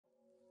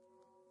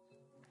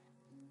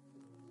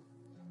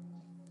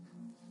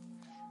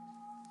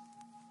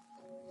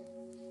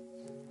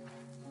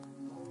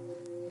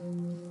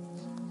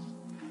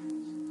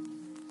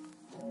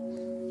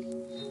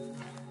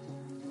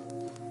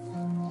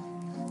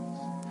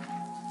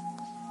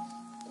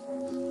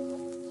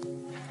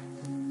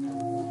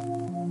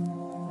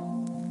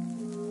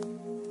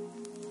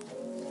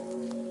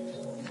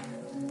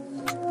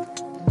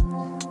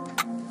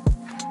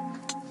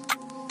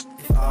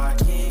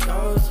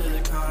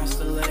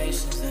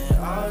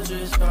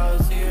go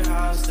to your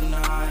house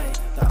tonight.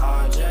 The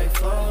object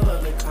flow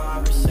of the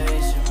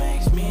conversation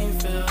makes me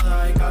feel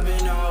like I've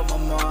been out my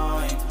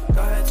mind.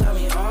 Go ahead, tell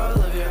me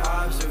all of your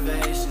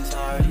observations.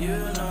 How you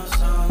know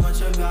so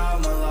much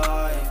about my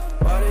life?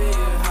 Why do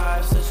you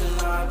have such an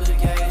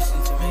obligation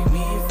to make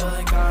me feel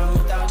like I'm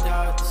without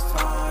doubt this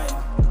time?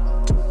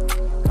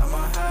 Got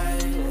my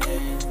head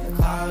in the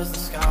clouds, the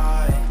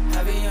sky,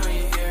 heavy on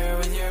your ear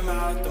with your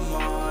mouth to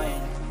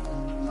mine.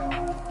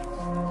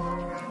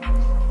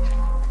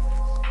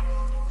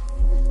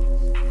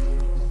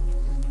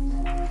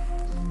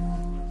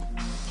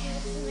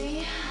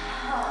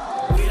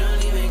 We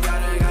don't even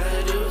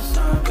gotta do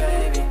something,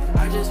 baby.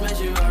 I just met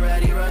you,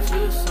 already wrote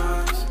 2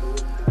 songs.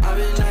 I've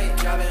been night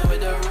driving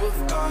with the roof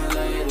gone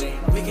lately.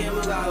 We can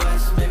move out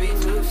west, maybe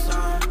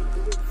Tucson.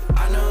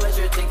 I know what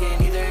you're thinking,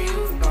 either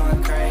you've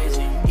gone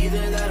crazy,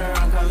 either that or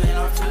I'm coming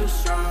off too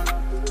strong.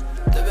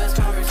 The best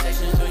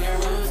conversations when your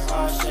mood's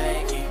all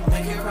shaky.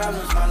 Make your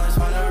problems fun, let's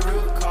find a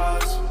root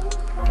cause.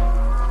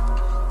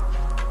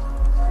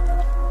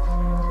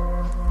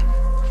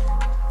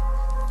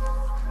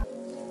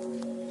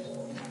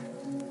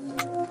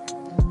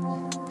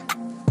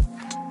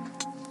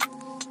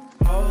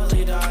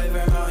 Holy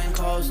diver, mountain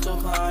coastal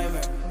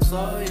climber.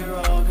 Slow your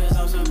roll, cause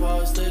I'm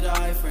supposed to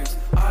die first.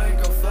 I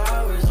grow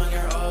flowers on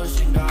your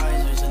ocean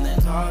geysers, and then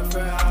talk for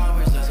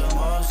hours as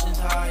emotions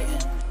heighten.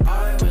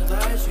 I would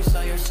let you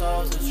sell your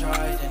souls to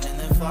Trident, and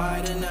then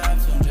fly to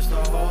Neptune just to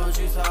hold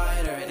you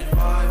tighter. And if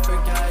I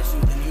forget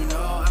you, then you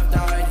know I've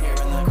died here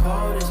in the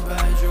coldest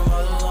bedroom,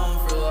 all alone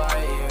for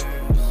light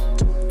years.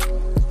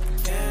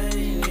 Can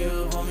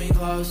you pull me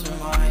closer,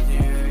 my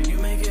dear? You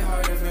make it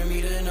harder for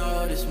me to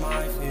notice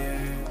my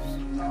fears.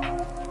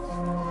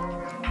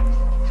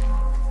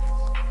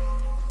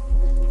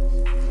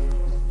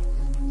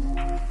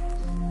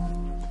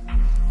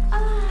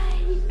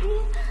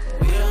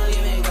 We don't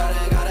even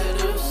gotta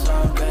do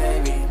something,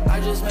 baby. I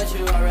just met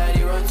you,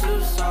 already wrote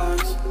 2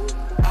 songs.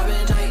 I've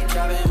been night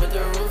driving with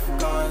the roof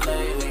gone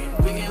lately.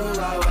 We can move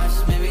out